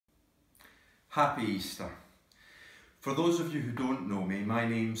Happy Easter. For those of you who don't know me, my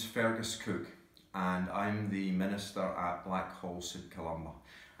name's Fergus Cook and I'm the minister at Blackhall, St Columba.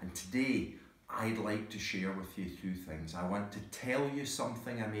 And today I'd like to share with you two things. I want to tell you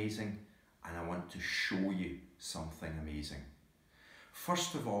something amazing and I want to show you something amazing.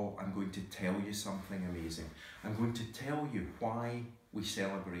 First of all, I'm going to tell you something amazing. I'm going to tell you why we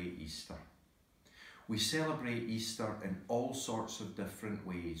celebrate Easter. We celebrate Easter in all sorts of different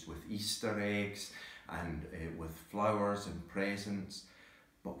ways, with Easter eggs and with flowers and presents.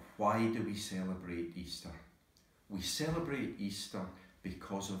 But why do we celebrate Easter? We celebrate Easter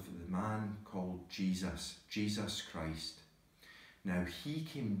because of the man called Jesus, Jesus Christ. Now, he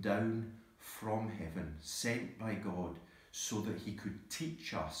came down from heaven, sent by God, so that he could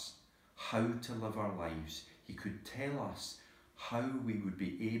teach us how to live our lives. He could tell us how we would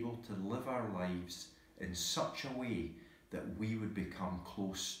be able to live our lives in such a way that we would become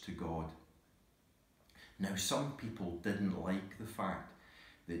close to God. Now, some people didn't like the fact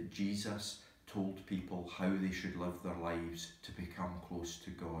that Jesus told people how they should live their lives to become close to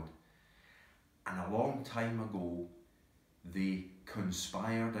God. And a long time ago, they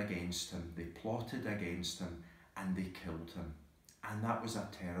conspired against him, they plotted against him, and they killed him. And that was a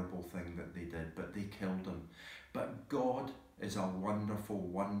terrible thing that they did, but they killed him. But God is a wonderful,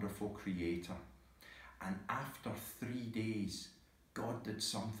 wonderful creator. And after 3 days, God did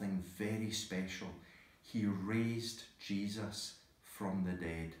something very special. He raised Jesus from the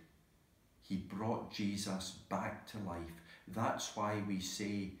dead. He brought Jesus back to life. That's why we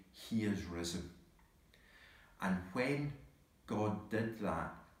say he is risen. And when God did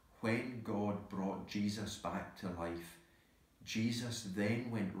that, when God brought Jesus back to life, Jesus then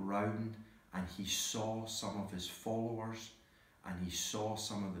went round and he saw some of his followers and he saw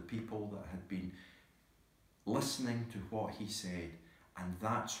some of the people that had been listening to what he said, and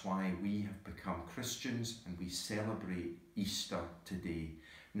that's why we have become Christians and we celebrate Easter today.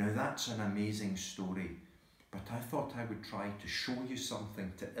 Now, that's an amazing story, but I thought I would try to show you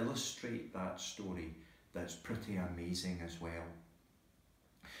something to illustrate that story that's pretty amazing as well.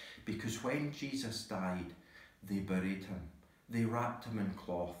 Because when Jesus died, they buried him. They wrapped him in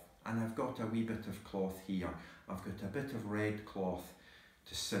cloth, and I've got a wee bit of cloth here. I've got a bit of red cloth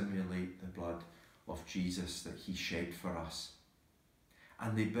to simulate the blood of Jesus that he shed for us.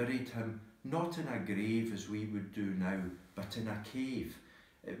 And they buried him not in a grave as we would do now, but in a cave.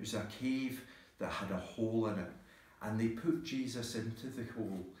 It was a cave that had a hole in it, and they put Jesus into the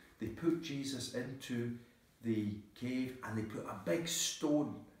hole. They put Jesus into the cave and they put a big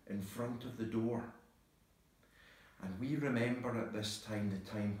stone in front of the door. And we remember at this time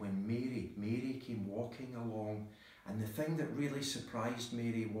the time when Mary came walking along, and the thing that really surprised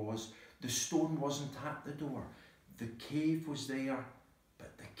Mary was the stone wasn't at the door. The cave was there,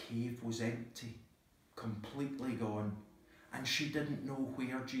 but the cave was empty, completely gone. And she didn't know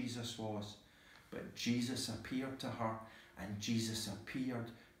where Jesus was. But Jesus appeared to her, and Jesus appeared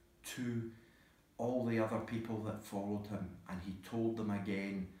to all the other people that followed him, and he told them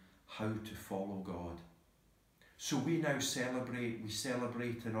again how to follow God. So we now celebrate. We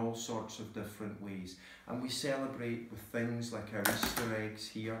celebrate in all sorts of different ways, and we celebrate with things like our Easter eggs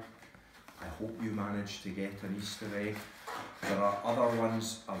here. I hope you managed to get an Easter egg. There are other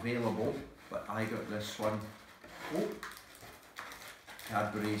ones available, but I got this one. Oh,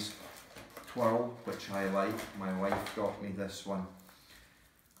 Cadbury's Twirl, which I like. My wife got me this one.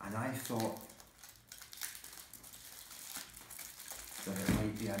 And I thought that it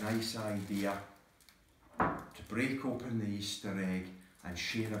might be a nice idea to break open the Easter egg and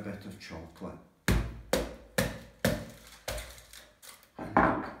share a bit of chocolate. And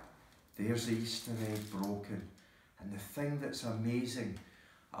look, there's the Easter egg broken. And the thing that's amazing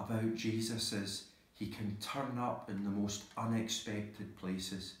about Jesus is he can turn up in the most unexpected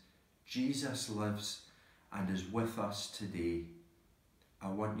places. Jesus lives and is with us today. I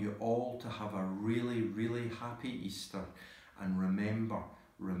want you all to have a really, really happy Easter, and remember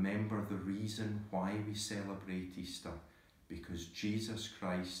the reason why we celebrate Easter, because Jesus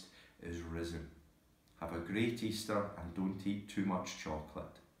Christ is risen. Have a great Easter and don't eat too much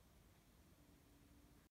chocolate.